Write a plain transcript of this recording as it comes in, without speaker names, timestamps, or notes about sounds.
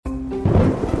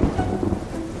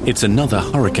It's another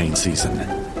hurricane season,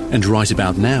 and right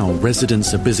about now,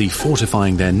 residents are busy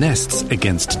fortifying their nests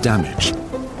against damage.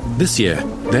 This year,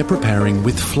 they're preparing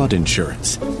with flood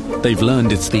insurance. They've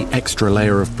learned it's the extra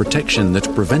layer of protection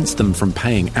that prevents them from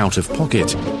paying out of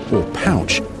pocket or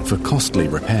pouch for costly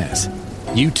repairs.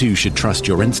 You too should trust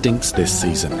your instincts this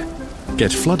season.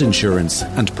 Get flood insurance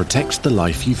and protect the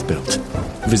life you've built.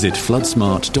 Visit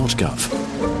floodsmart.gov.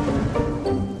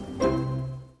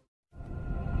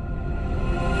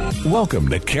 Welcome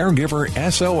to Caregiver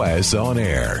SOS On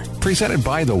Air, presented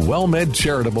by the WellMed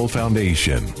Charitable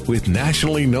Foundation, with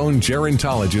nationally known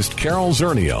gerontologist Carol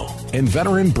Zernial and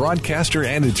veteran broadcaster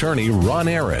and attorney Ron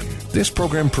Aaron. This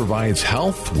program provides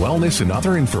health, wellness, and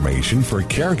other information for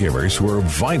caregivers who are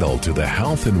vital to the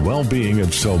health and well-being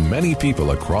of so many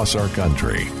people across our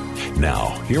country. Now,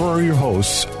 here are your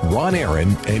hosts, Ron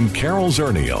Aaron and Carol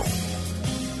Zernial.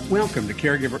 Welcome to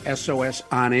Caregiver SOS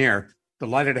On Air.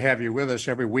 Delighted to have you with us.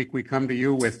 Every week we come to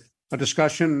you with a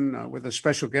discussion with a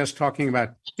special guest talking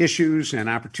about issues and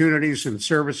opportunities and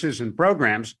services and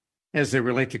programs as they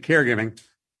relate to caregiving.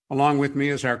 Along with me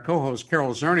is our co-host,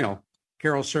 Carol Zernial.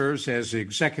 Carol serves as the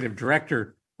executive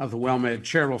director of the WellMed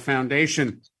Charitable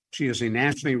Foundation. She is a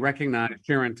nationally recognized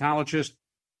gerontologist,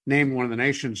 named one of the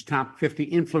nation's top 50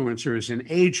 influencers in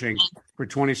aging for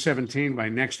 2017 by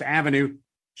Next Avenue.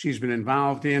 She's been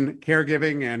involved in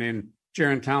caregiving and in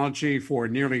gerontology for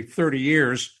nearly 30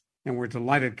 years, and we're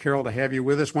delighted, Carol, to have you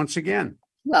with us once again.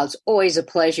 Well, it's always a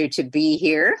pleasure to be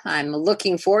here. I'm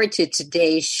looking forward to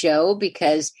today's show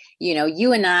because, you know,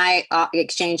 you and I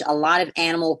exchange a lot of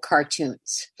animal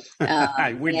cartoons.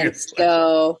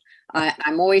 So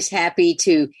I'm always happy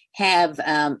to have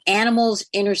animals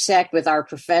intersect with our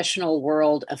professional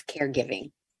world of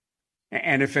caregiving.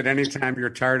 And if at any time you're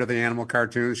tired of the animal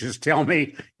cartoons, just tell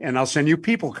me, and I'll send you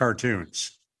people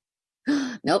cartoons.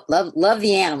 Nope, love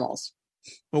the animals.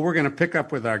 Well, we're going to pick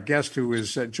up with our guest who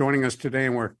is joining us today,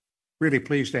 and we're really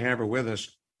pleased to have her with us.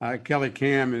 Kelly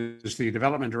Cam is the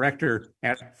development director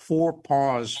at 4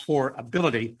 Paws for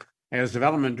Ability. As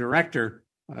development director,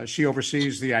 she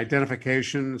oversees the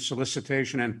identification,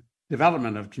 solicitation, and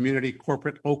development of community,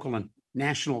 corporate, local, and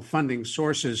national funding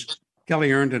sources.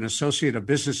 Kelly earned an Associate of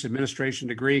Business Administration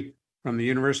degree from the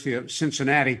University of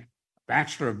Cincinnati,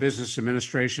 Bachelor of Business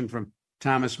Administration from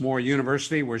Thomas More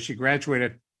University, where she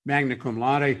graduated magna cum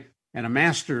laude, and a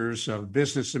Master's of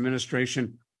Business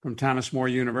Administration from Thomas More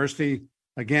University,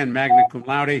 again, magna cum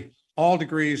laude, all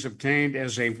degrees obtained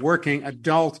as a working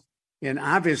adult. And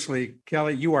obviously,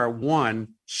 Kelly, you are one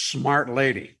smart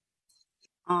lady.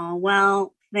 Oh,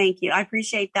 well, thank you. I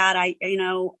appreciate that.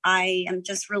 I am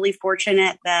just really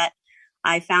fortunate that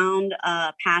I found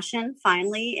a passion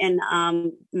finally in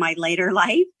my later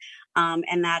life.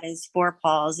 And that is 4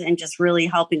 Paws and just really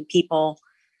helping people.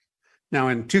 Now,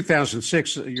 in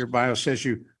 2006, your bio says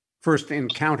you first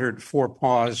encountered 4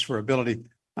 Paws for Ability.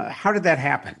 How did that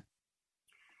happen?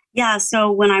 Yeah,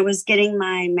 so when I was getting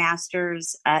my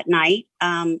master's at night,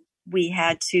 we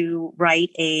had to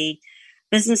write a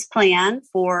business plan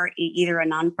for either a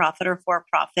nonprofit or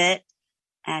for-profit.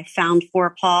 I found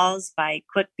 4 Paws by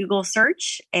quick Google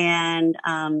search and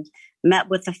met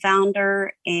with the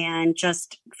founder, and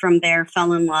just from there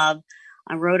fell in love.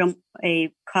 I wrote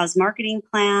a cause marketing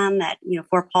plan that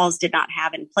 4 Paws did not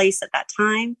have in place at that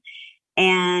time.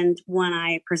 And when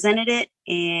I presented it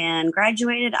and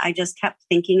graduated, I just kept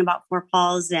thinking about 4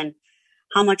 Paws and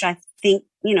how much I think,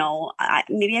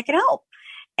 maybe I could help.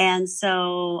 And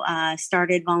so I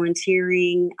started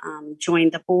volunteering,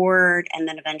 joined the board, and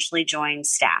then eventually joined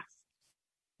staff.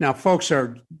 Now, folks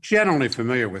are generally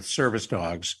familiar with service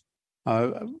dogs.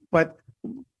 But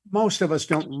most of us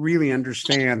don't really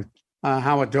understand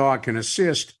how a dog can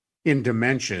assist in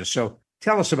dementia. So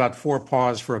tell us about 4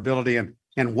 Paws for Ability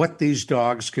and what these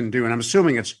dogs can do. And I'm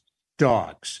assuming it's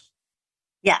dogs.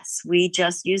 Yes, we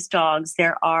just use dogs.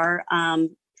 There are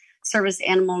service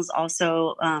animals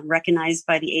also recognized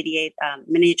by the ADA,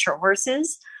 miniature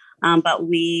horses, but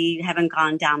we haven't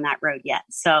gone down that road yet.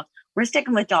 So we're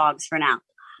sticking with dogs for now.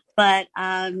 But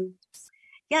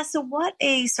so what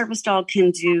a service dog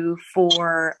can do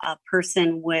for a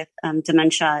person with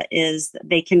dementia is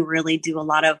they can really do a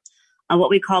lot of what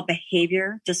we call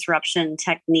behavior disruption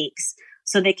techniques.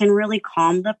 So they can really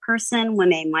calm the person when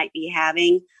they might be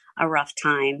having a rough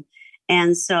time.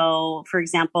 And so, for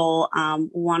example,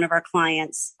 one of our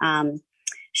clients,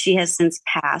 she has since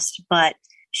passed, but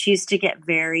she used to get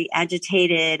very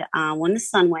agitated when the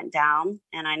sun went down.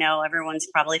 And I know everyone's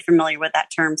probably familiar with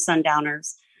that term,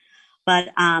 sundowners. But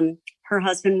her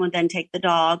husband would then take the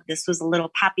dog. This was a little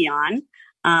Papillon,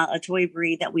 a toy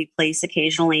breed that we place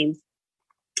occasionally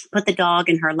put the dog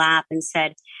in her lap and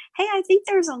said, "Hey, I think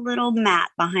there's a little mat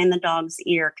behind the dog's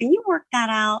ear. Can you work that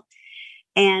out?"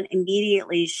 And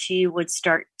immediately she would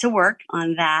start to work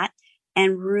on that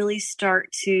and really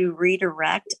start to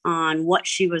redirect on what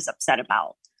she was upset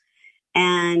about.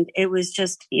 And it was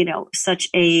just, such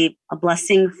a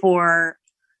blessing for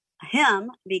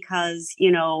him because,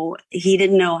 he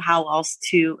didn't know how else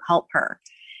to help her.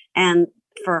 And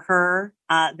for her,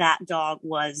 that dog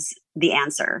was the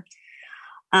answer.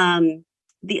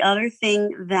 The other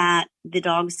thing that the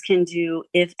dogs can do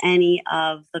if any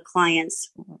of the clients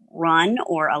run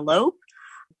or elope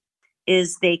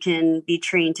is they can be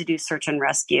trained to do search and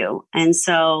rescue. And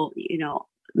so,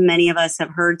 many of us have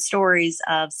heard stories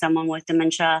of someone with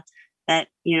dementia that,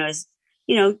 is,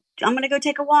 I'm going to go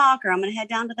take a walk or I'm going to head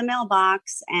down to the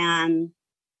mailbox and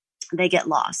they get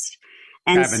lost.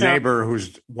 And I have a neighbor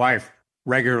whose wife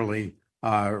regularly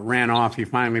ran off. He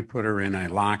finally put her in a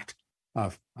locked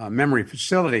memory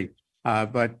facility,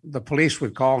 but the police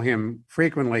would call him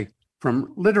frequently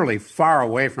from literally far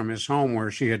away from his home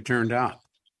where she had turned up.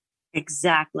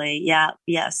 Exactly. Yeah.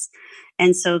 Yes.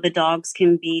 And so the dogs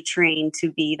can be trained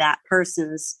to be that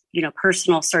person's,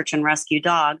 personal search and rescue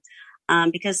dog,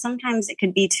 because sometimes it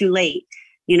could be too late.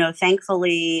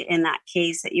 Thankfully, in that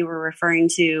case that you were referring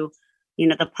to,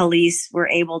 the police were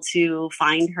able to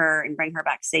find her and bring her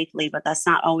back safely, but that's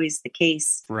not always the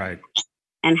case. Right.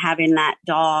 And having that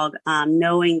dog,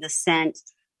 knowing the scent,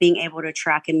 being able to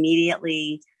track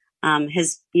immediately,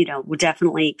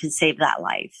 definitely can save that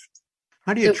life.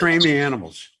 How do you train the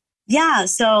animals? Yeah,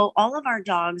 so all of our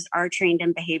dogs are trained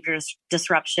in behavior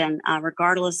disruption,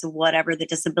 regardless of whatever the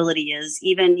disability is.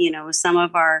 Even, some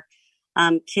of our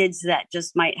kids that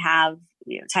just might have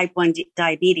type 1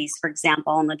 diabetes, for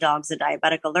example, and the dog's a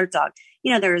diabetic alert dog.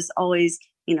 There's always,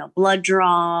 blood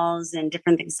draws and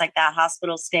different things like that,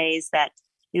 hospital stays that,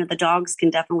 the dogs can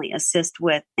definitely assist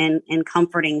with in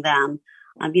comforting them.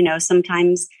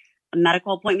 Sometimes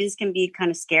medical appointments can be kind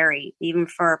of scary, even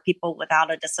for people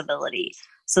without a disability.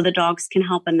 So the dogs can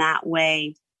help in that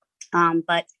way.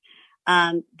 But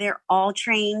they're all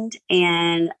trained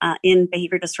in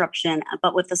behavior disruption.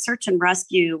 But with the search and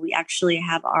rescue, we actually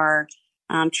have our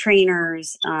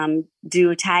trainers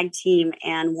do a tag team,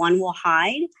 and one will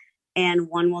hide and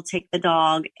one will take the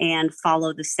dog and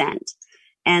follow the scent.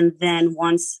 And then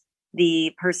once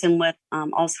the person with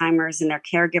Alzheimer's and their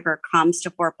caregiver comes to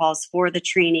Four Paws for the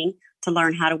training to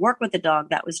learn how to work with the dog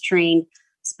that was trained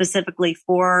specifically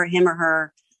for him or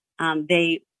her,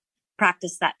 they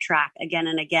practice that track again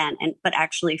and again, but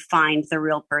actually find the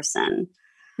real person.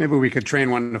 Maybe we could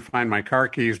train one to find my car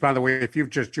keys. By the way, if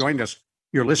you've just joined us,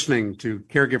 you're listening to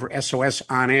Caregiver SOS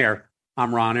On Air.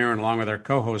 I'm Ron Aaron, along with our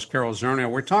co-host, Carol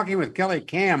Zernial. We're talking with Kelly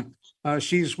Kam.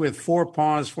 She's with Four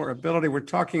Paws for Ability. We're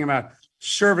talking about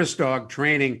service dog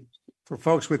training for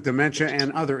folks with dementia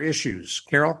and other issues.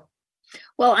 Carol?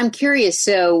 Well, I'm curious.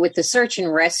 So with the search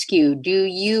and rescue, do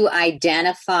you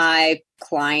identify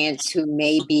clients who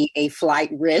may be a flight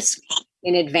risk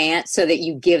in advance so that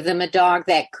you give them a dog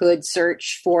that could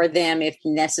search for them if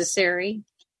necessary?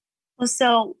 Well,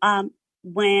 so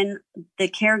when the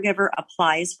caregiver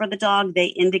applies for the dog, they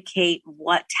indicate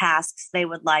what tasks they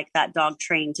would like that dog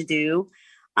trained to do.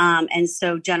 And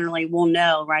so generally we'll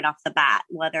know right off the bat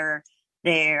whether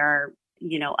they're,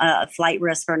 a flight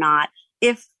risk or not.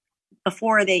 If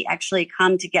before they actually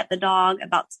come to get the dog,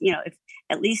 about, if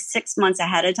at least 6 months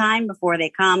ahead of time before they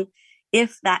come,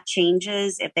 if that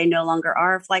changes, if they no longer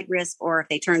are a flight risk, or if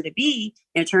they turn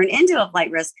into a flight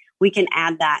risk, we can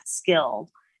add that skill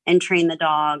and train the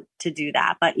dog to do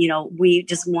that. But, we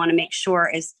just want to make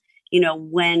sure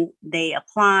when they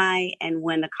apply and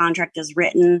when the contract is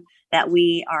written, that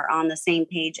we are on the same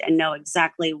page and know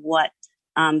exactly what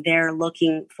they're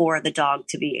looking for the dog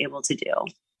to be able to do.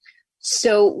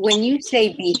 So when you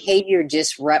say behavior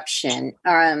disruption,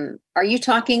 are you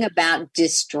talking about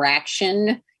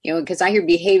distraction? Because I hear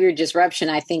behavior disruption,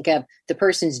 I think of the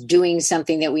person's doing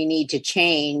something that we need to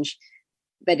change.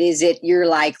 But is it you're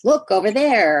like, look over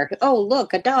there? Oh,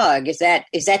 look, a dog. Is that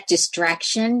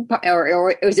distraction,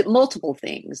 or is it multiple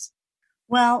things?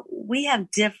 Well, we have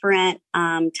different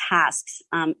tasks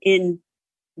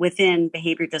within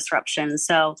behavior disruption.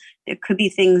 So there could be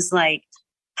things like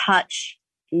touch,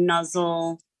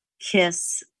 nuzzle,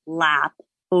 kiss, lap,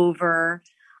 over.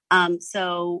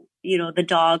 So the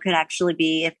dog could actually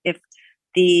be if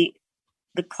the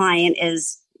client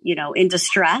is in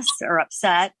distress or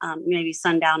upset, maybe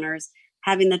sundowners,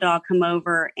 having the dog come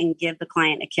over and give the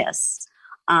client a kiss,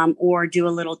 or do a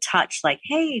little touch like,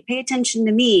 hey, pay attention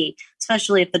to me,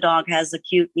 especially if the dog has a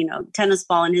cute, tennis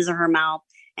ball in his or her mouth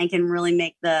and can really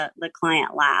make the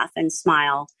client laugh and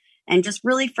smile. and just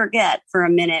really forget for a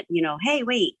minute, hey,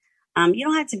 wait, you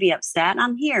don't have to be upset.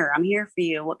 I'm here for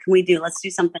you. What can we do? Let's do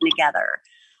something together.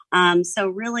 So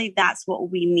really that's what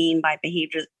we mean by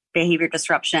behavior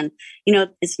disruption.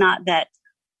 It's not that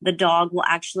the dog will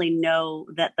actually know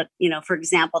that for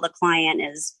example, the client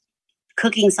is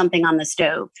cooking something on the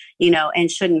stove, and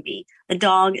shouldn't be. The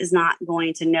dog is not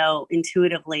going to know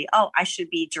intuitively, oh, I should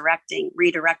be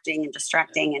redirecting and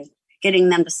distracting and getting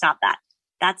them to stop that.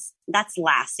 That's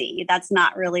Lassie. That's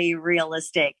not really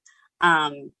realistic.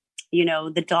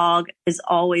 The dog is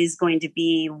always going to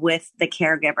be with the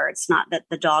caregiver. It's not that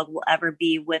the dog will ever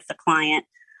be with the client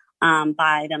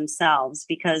by themselves,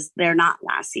 because they're not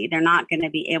Lassie. They're not going to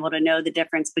be able to know the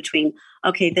difference between,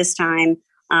 okay, this time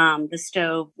the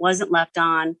stove wasn't left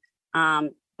on,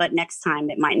 but next time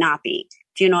it might not be.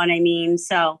 Do you know what I mean?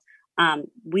 So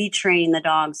we train the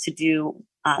dogs to do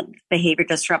behavior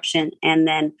disruption, and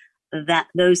then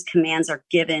those commands are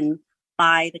given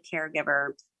by the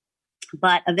caregiver.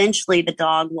 But eventually the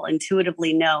dog will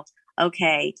intuitively know,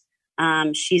 okay,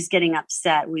 she's getting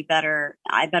upset.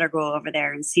 I better go over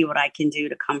there and see what I can do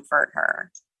to comfort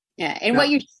her. Yeah. And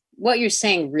what you're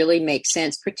saying really makes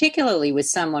sense, particularly with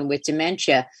someone with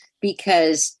dementia,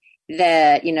 because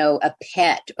a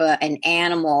pet, an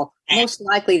animal, most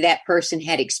likely that person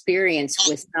had experience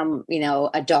with some,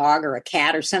 a dog or a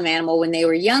cat or some animal when they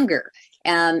were younger.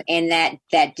 And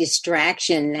that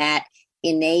distraction, that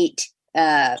innate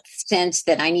sense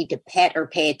that I need to pet or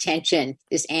pay attention,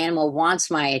 this animal wants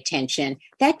my attention,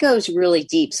 that goes really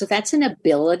deep. So that's an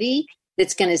ability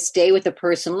that's going to stay with the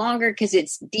person longer because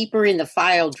it's deeper in the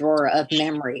file drawer of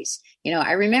memories.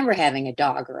 I remember having a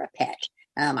dog or a pet.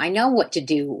 I know what to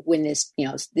do when this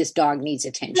dog needs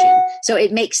attention. So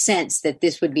it makes sense that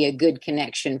this would be a good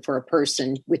connection for a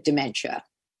person with dementia.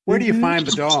 Where do you find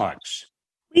the dogs?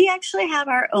 We actually have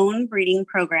our own breeding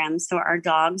program. So our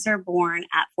dogs are born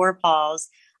at 4 Paws.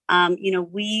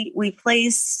 We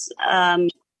place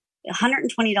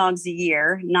 120 dogs a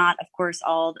year. Not, of course,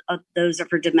 all of those are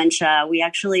for dementia. We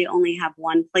actually only have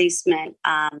one placement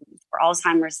for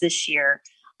Alzheimer's this year.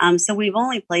 So we've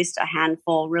only placed a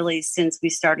handful really since we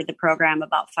started the program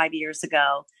about 5 years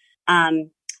ago.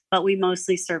 But we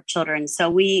mostly serve children.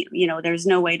 So there's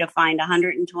no way to find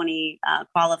 120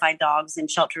 qualified dogs in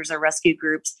shelters or rescue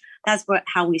groups. That's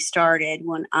how we started.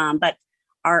 But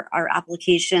our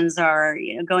applications are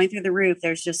going through the roof.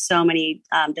 There's just so many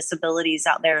disabilities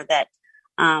out there that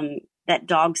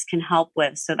dogs can help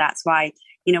with. So that's why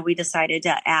we decided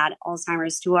to add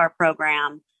Alzheimer's to our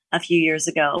program a few years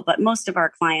ago. But most of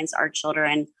our clients are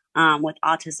children with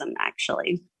autism,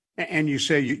 actually. And you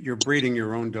say you're breeding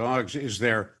your own dogs. Is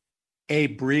there a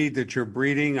breed that you're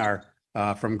breeding? Are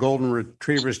from golden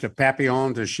retrievers to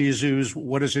Papillon to Shih Tzus?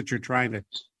 What is it you're trying to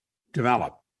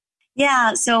develop?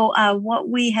 Yeah, so what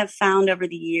we have found over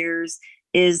the years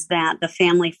is that the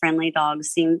family-friendly dogs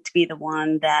seem to be the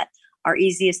one that are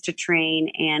easiest to train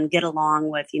and get along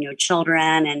with,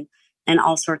 children and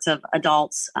all sorts of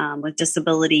adults with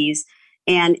disabilities.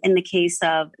 And in the case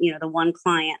of, the one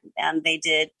client,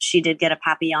 she did get a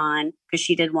Papillon because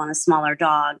she did want a smaller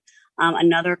dog.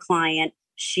 Another client,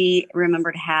 she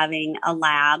remembered having a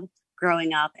lab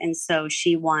growing up, and so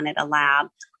she wanted a lab.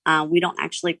 We don't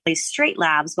actually place straight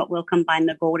labs, but we'll combine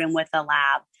the golden with a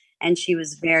lab. And she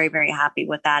was very, very happy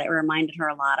with that. It reminded her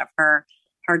a lot of her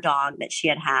dog that she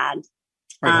had had.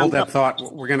 All right, hold that thought.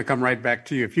 We're going to come right back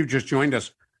to you. If you've just joined us,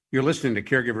 you're listening to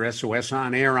Caregiver SOS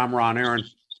On Air. I'm Ron Aaron.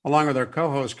 Along with our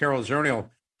co-host, Carol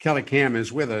Zernial, Kelly Kam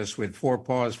is with us with 4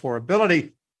 Paws for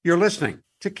Ability. You're listening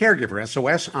to Caregiver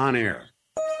SOS On Air.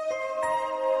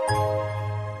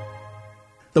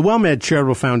 The WellMed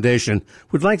Charitable Foundation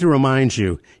would like to remind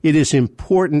you it is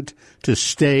important to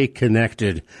stay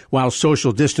connected while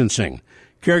social distancing.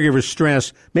 Caregiver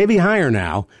stress may be higher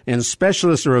now, and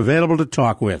specialists are available to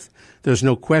talk with. There's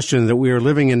no question that we are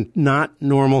living in not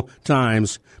normal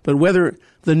times, but whether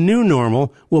the new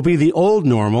normal will be the old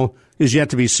normal is yet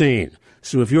to be seen.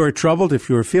 So if you are troubled, if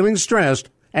you are feeling stressed,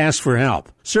 ask for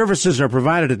help. Services are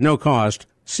provided at no cost.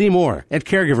 See more at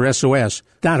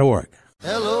caregiversos.org.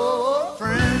 Hello,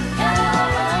 friend.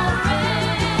 Hello,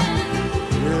 friend.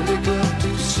 Really good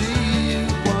to see you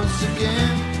once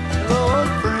again. Hello,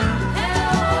 friend.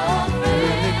 Hello,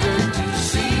 friend. Really good to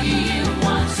see you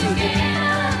once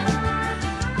again.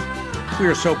 We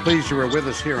are so pleased you are with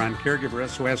us here on Caregiver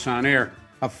SOS On Air.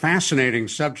 A fascinating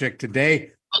subject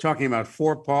today, talking about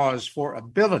 4 Paws for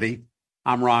Ability.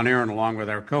 I'm Ron Aaron, along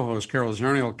with our co-host, Carol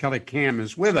Zernial. Kelly Kam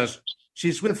is with us.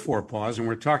 She's with 4 Paws, and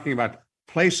we're talking about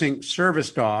placing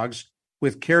service dogs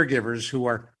with caregivers who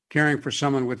are caring for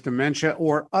someone with dementia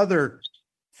or other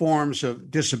forms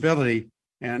of disability.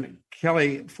 And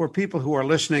Kelly, for people who are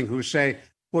listening who say,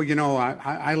 well,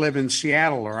 I live in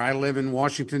Seattle, or I live in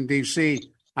Washington,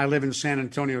 D.C., I live in San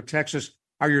Antonio, Texas,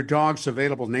 are your dogs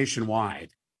available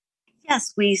nationwide?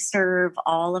 Yes, we serve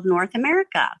all of North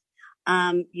America.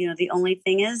 The only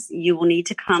thing is you will need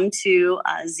to come to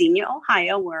Xenia,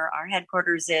 Ohio, where our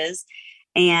headquarters is,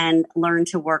 and learn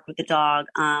to work with the dog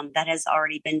that has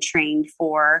already been trained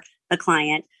for the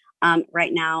client.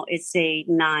 Right now, it's a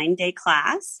 9-day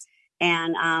class.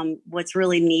 And what's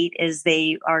really neat is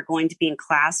they are going to be in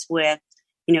class with,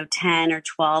 10 or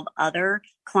 12 other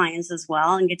clients as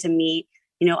well, and get to meet,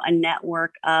 a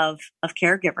network of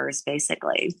caregivers,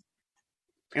 basically.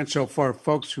 And so for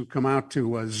folks who come out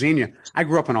to Xenia, I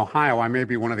grew up in Ohio. I may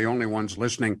be one of the only ones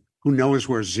listening who knows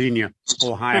where Xenia,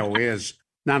 Ohio is.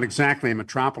 Not exactly a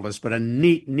metropolis, but a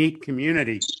neat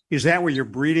community. Is that where your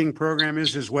breeding program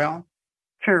is as well?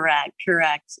 Correct.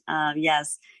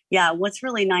 Yes. Yeah. What's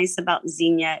really nice about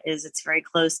Xenia is it's very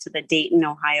close to the Dayton,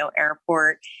 Ohio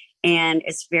airport, and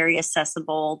it's very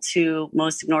accessible to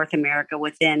most of North America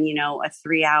within, a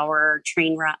 3-hour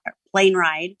plane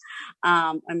ride,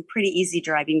 and pretty easy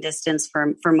driving distance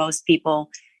for most people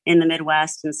in the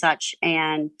Midwest and such.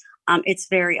 And it's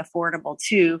very affordable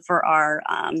too for our,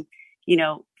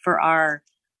 for our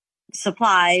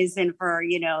supplies and for,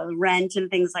 rent and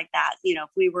things like that. If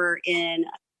we were in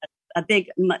a big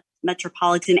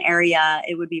metropolitan area,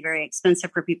 it would be very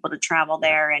expensive for people to travel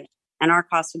there, and our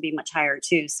costs would be much higher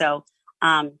too. So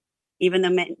even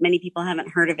though many people haven't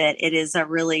heard of it, it is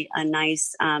a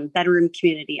nice bedroom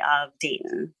community of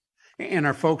Dayton. And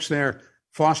are folks there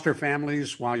foster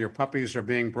families while your puppies are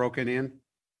being broken in?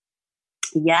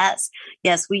 Yes,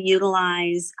 we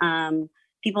utilize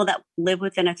people that live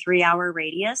within a 3-hour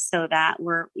radius, so that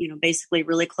we're basically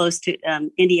really close to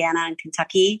Indiana and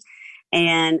Kentucky,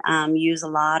 and use a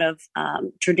lot of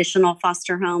traditional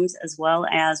foster homes, as well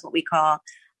as what we call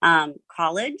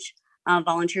college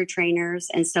volunteer trainers.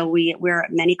 And so we're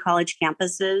at many college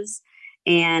campuses.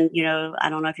 And, I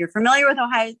don't know if you're familiar with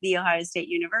the Ohio State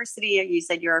University. You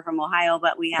said you're from Ohio,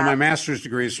 but we have... My master's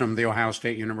degree is from the Ohio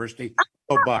State University.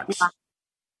 Go Bucks.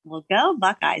 Well, go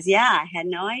Buckeyes. Yeah, I had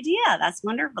no idea. That's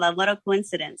wonderful. What a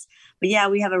coincidence. But yeah,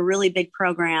 we have a really big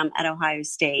program at Ohio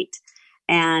State.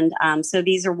 And so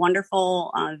these are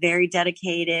wonderful, very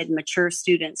dedicated, mature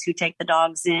students who take the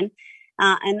dogs in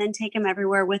and then take them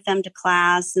everywhere with them to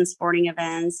class and sporting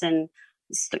events and,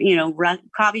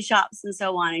 coffee shops and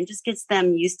so on, and just gets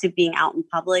them used to being out in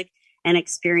public and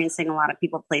experiencing a lot of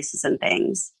people, places, and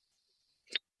things.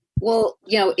 Well,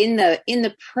 in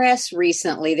the press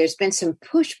recently, there's been some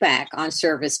pushback on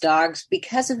service dogs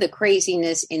because of the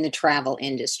craziness in the travel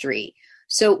industry.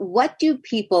 So what do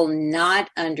people not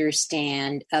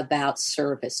understand about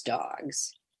service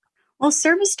dogs? Well,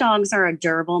 service dogs are a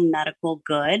durable medical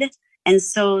good, and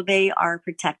so they are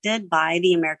protected by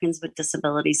the Americans with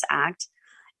Disabilities Act.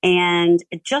 And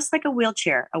just like a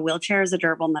wheelchair is a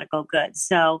durable medical good.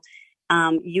 So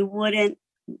you wouldn't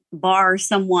bar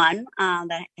someone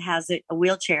that has a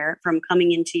wheelchair from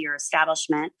coming into your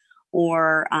establishment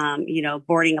or,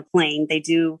 boarding a plane. They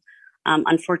do,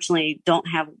 unfortunately, don't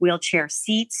have wheelchair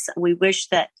seats. We wish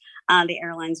that the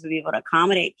airlines would be able to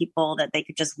accommodate people that they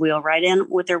could just wheel right in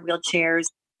with their wheelchairs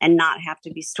and not have to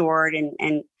be stored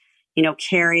and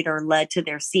carried or led to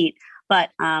their seat. But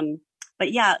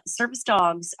yeah, service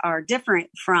dogs are different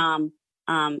from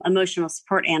emotional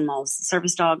support animals.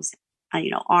 Service dogs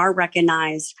are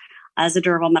recognized as a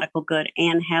durable medical good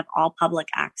and have all public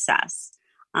access.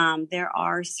 There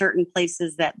are certain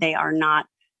places that they are not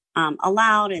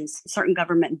allowed in certain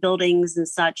government buildings and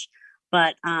such,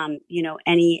 but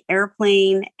any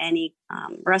airplane, any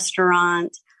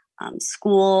restaurant,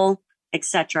 school,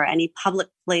 etc., any public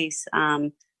place,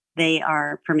 they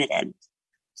are permitted.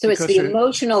 So it's the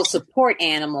emotional support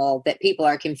animal that people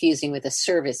are confusing with a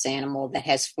service animal that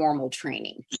has formal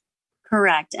training.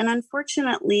 Correct. And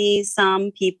unfortunately,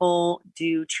 some people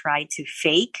do try to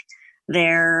fake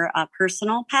their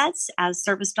personal pets as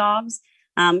service dogs.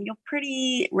 You'll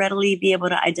pretty readily be able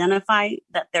to identify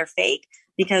that they're fake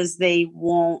because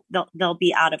they'll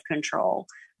be out of control.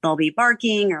 They'll be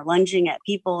barking or lunging at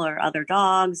people or other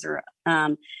dogs or,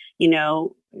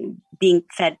 being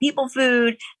fed people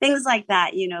food, things like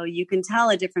that. You can tell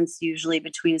a difference usually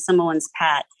between someone's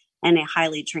pet and a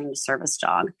highly trained service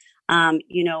dog.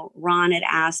 Ron had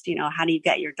asked, how do you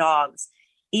get your dogs?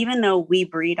 Even though we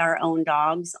breed our own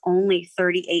dogs, only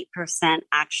 38%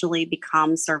 actually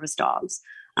become service dogs.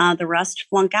 The rest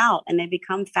flunk out and they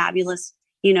become fabulous,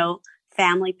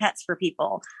 family pets for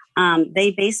people.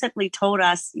 They basically told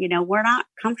us, we're not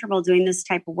comfortable doing this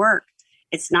type of work.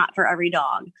 It's not for every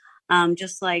dog.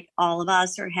 just like all of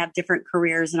us or have different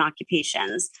careers and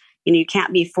occupations. You know, you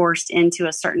can't be forced into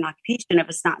a certain occupation if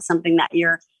it's not something that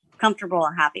you're comfortable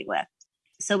or happy with.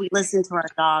 So we listen to our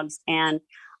dogs. And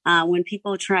when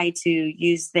people try to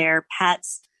use their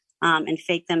pets and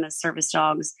fake them as service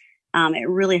dogs, it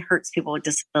really hurts people with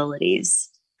disabilities.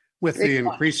 With the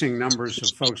increasing numbers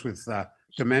of folks with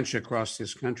dementia across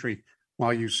this country,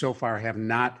 while you so far have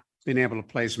not been able to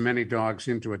place many dogs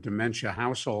into a dementia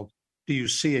household, do you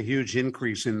see a huge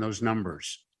increase in those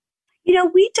numbers? You know,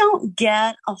 we don't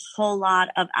get a whole lot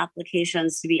of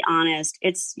applications, to be honest.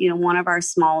 It's, you know, one of our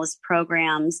smallest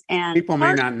programs. And people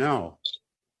may not know.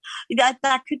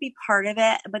 That could be part of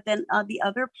it. But then the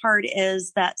other part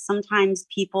is that sometimes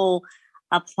people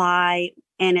apply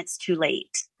and it's too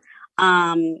late.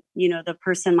 You know, the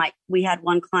person we had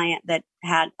one client that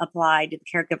had applied, the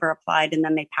caregiver applied, and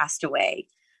then they passed away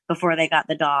before they got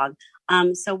the dog.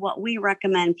 So what we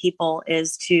recommend people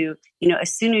is to, you know,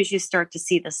 as soon as you start to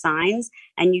see the signs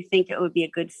and you think it would be a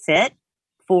good fit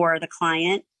for the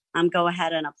client, go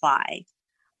ahead and apply.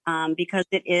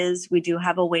 Because we do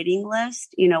have a waiting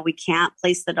list. You know, we can't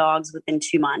place the dogs within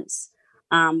 2 months.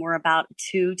 We're about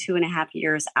 2.5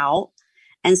 years out.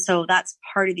 And so that's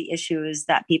part of the issue is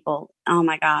that people, oh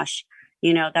my gosh,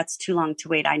 you know, that's too long to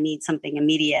wait. I need something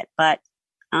immediate. But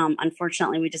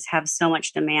unfortunately, we just have so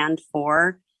much demand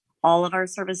for all of our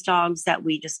service dogs that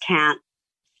we just can't,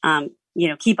 you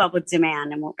know, keep up with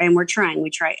demand. And we're trying.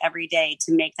 We try every day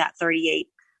to make that 38%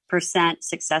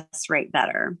 success rate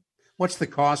better. What's the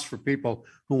cost for people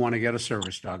who want to get a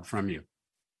service dog from you?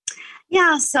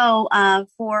 Yeah, so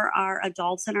for our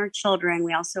adults and our children,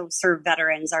 we also serve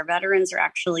veterans. Our veterans are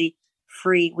actually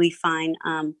free. We find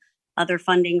other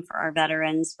funding for our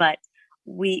veterans, but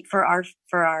for our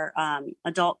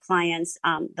adult clients,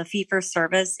 the fee for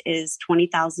service is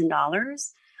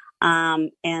 $20,000,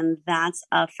 and that's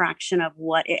a fraction of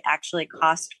what it actually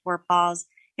costs for PAWS.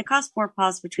 It costs 4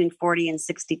 PAWS between $40,000 and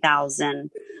 $60,000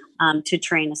 to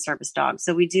train a service dog.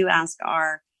 So we do ask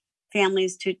our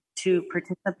families to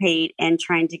participate in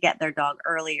trying to get their dog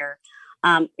earlier.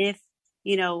 If,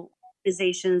 you know,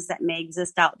 organizations that may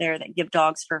exist out there that give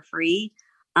dogs for free,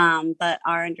 but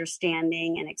our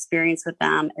understanding and experience with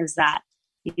them is that,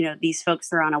 you know, these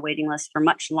folks are on a waiting list for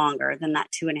much longer than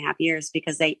that 2.5 years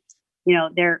because they, you know,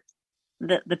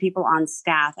 the people on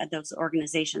staff at those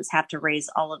organizations have to raise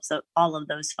all of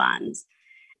those funds.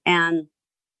 And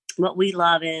what we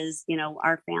love is, you know,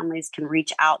 our families can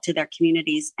reach out to their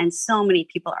communities, and so many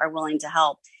people are willing to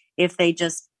help if they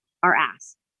just are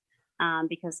asked.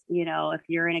 Because, you know, if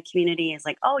you're in a community, it's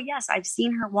like, oh yes, I've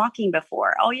seen her walking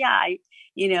before. Oh yeah,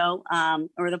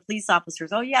 or the police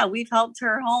officers. Oh yeah, we've helped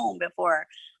her home before.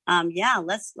 Yeah,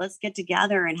 let's get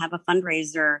together and have a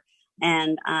fundraiser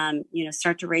and, you know,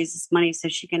 start to raise this money so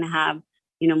she can have,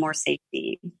 you know, more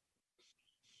safety.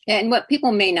 And what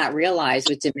people may not realize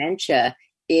with dementia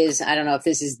is, I don't know if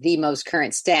this is the most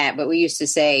current stat, but we used to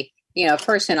say, you know, a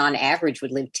person on average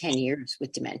would live 10 years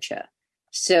with dementia.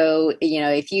 So, you know,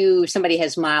 if somebody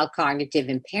has mild cognitive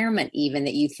impairment, even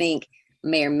that you think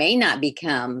may or may not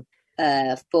become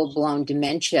full-blown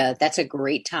dementia, that's a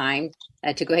great time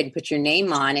to go ahead and put your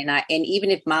name on. And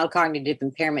even if mild cognitive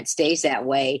impairment stays that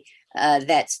way,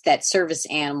 that service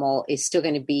animal is still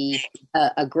going to be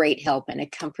a great help and a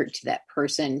comfort to that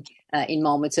person in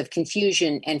moments of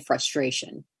confusion and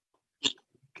frustration.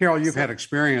 Carol, you've had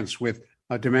experience with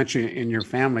dementia in your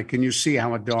family. Can you see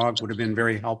how a dog would have been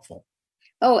very helpful?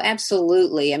 Oh,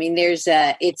 absolutely. I mean,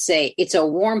 it's a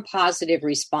warm, positive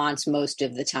response most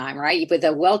of the time, right? With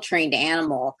a well-trained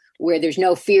animal where there's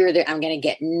no fear that I'm going to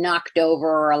get knocked over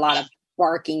or a lot of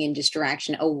barking and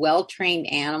distraction, a well-trained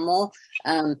animal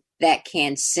that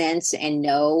can sense and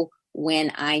know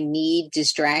when I need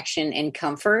distraction and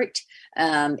comfort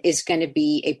is going to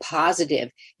be a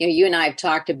positive. You know, you and I have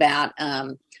talked about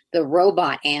the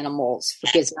robot animals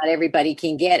because not everybody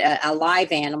can get a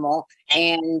live animal.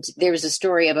 And there was a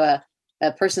story of a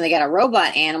person that got a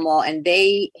robot animal, and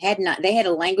they had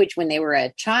a language when they were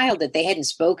a child that they hadn't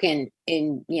spoken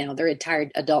in, you know, their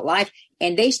entire adult life.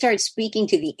 And they started speaking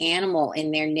to the animal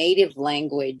in their native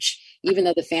language, even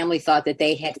though the family thought that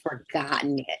they had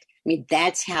forgotten it. I mean,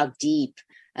 that's how deep,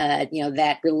 you know,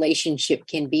 that relationship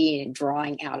can be in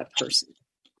drawing out a person.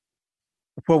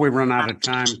 Before we run out of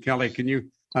time, Kelly, can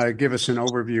you give us an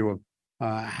overview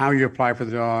of how you apply for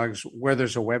the dogs, where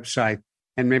there's a website,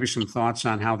 and maybe some thoughts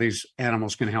on how these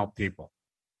animals can help people?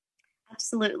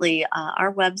 Absolutely.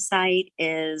 Our website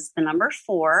is the number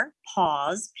 4,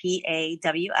 PAWS,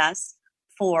 PAWS,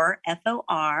 4,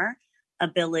 FOR,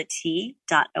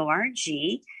 ability.org.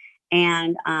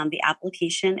 And the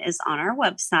application is on our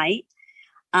website.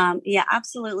 Yeah,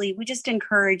 absolutely. We just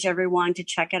encourage everyone to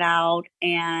check it out.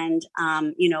 And,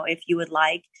 if you would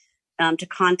like to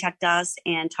contact us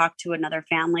and talk to another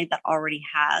family that already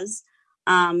has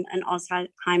an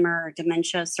Alzheimer or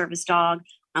dementia service dog,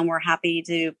 we're happy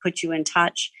to put you in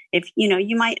touch. If,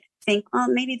 you might think, well,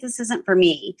 maybe this isn't for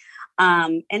me.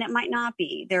 And it might not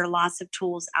be. There are lots of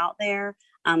tools out there.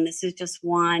 This is just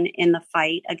one in the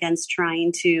fight against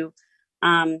trying to,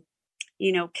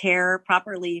 care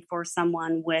properly for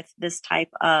someone with this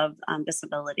type of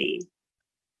disability.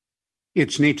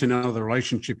 It's neat to know the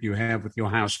relationship you have with the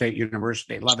Ohio State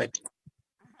University. Love it.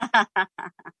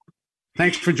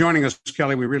 Thanks for joining us,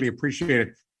 Kelly. We really appreciate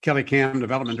it. Kelly Kam,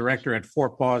 Development Director at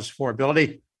 4 Paws for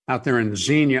Ability out there in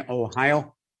Xenia,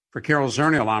 Ohio. For Carol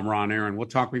Zernial, I'm Ron Aaron. We'll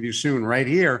talk with you soon right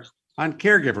here on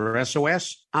Caregiver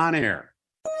SOS On Air.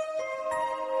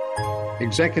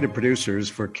 Executive producers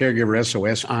for Caregiver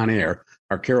SOS On Air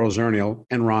are Carol Zernial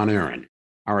and Ron Aaron.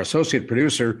 Our associate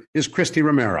producer is Christy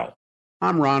Romero.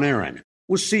 I'm Ron Aaron.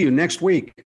 We'll see you next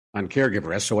week on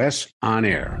Caregiver SOS On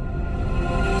Air.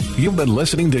 You've been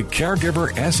listening to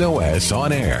Caregiver SOS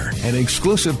On Air, an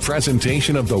exclusive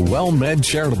presentation of the WellMed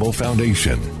Charitable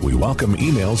Foundation. We welcome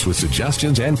emails with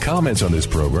suggestions and comments on this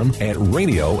program at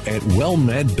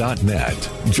radio@wellmed.net.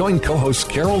 Join co-hosts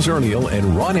Carol Zernial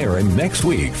and Ron Aaron next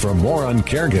week for more on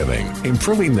caregiving,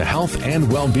 improving the health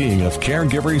and well-being of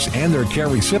caregivers and their care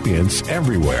recipients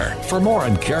everywhere. For more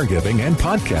on caregiving and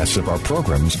podcasts of our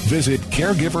programs, visit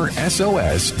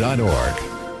caregiversos.org.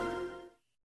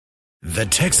 The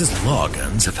Texas Law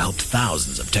Guns have helped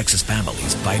thousands of Texas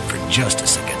families fight for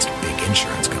justice against big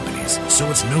insurance companies.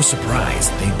 So it's no surprise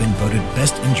they've been voted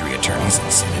best injury attorneys in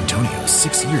San Antonio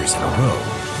 6 years in a row.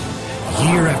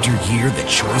 Year after year, the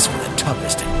choice for the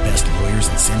toughest and best lawyers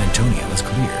in San Antonio is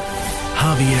clear.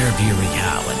 Javier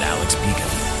Villarreal and Alex Beacon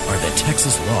are the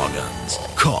Texas Law Guns.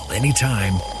 Call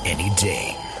anytime, any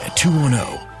day at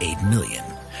 210-8-million.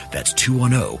 That's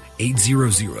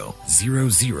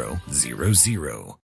 210-800-0000.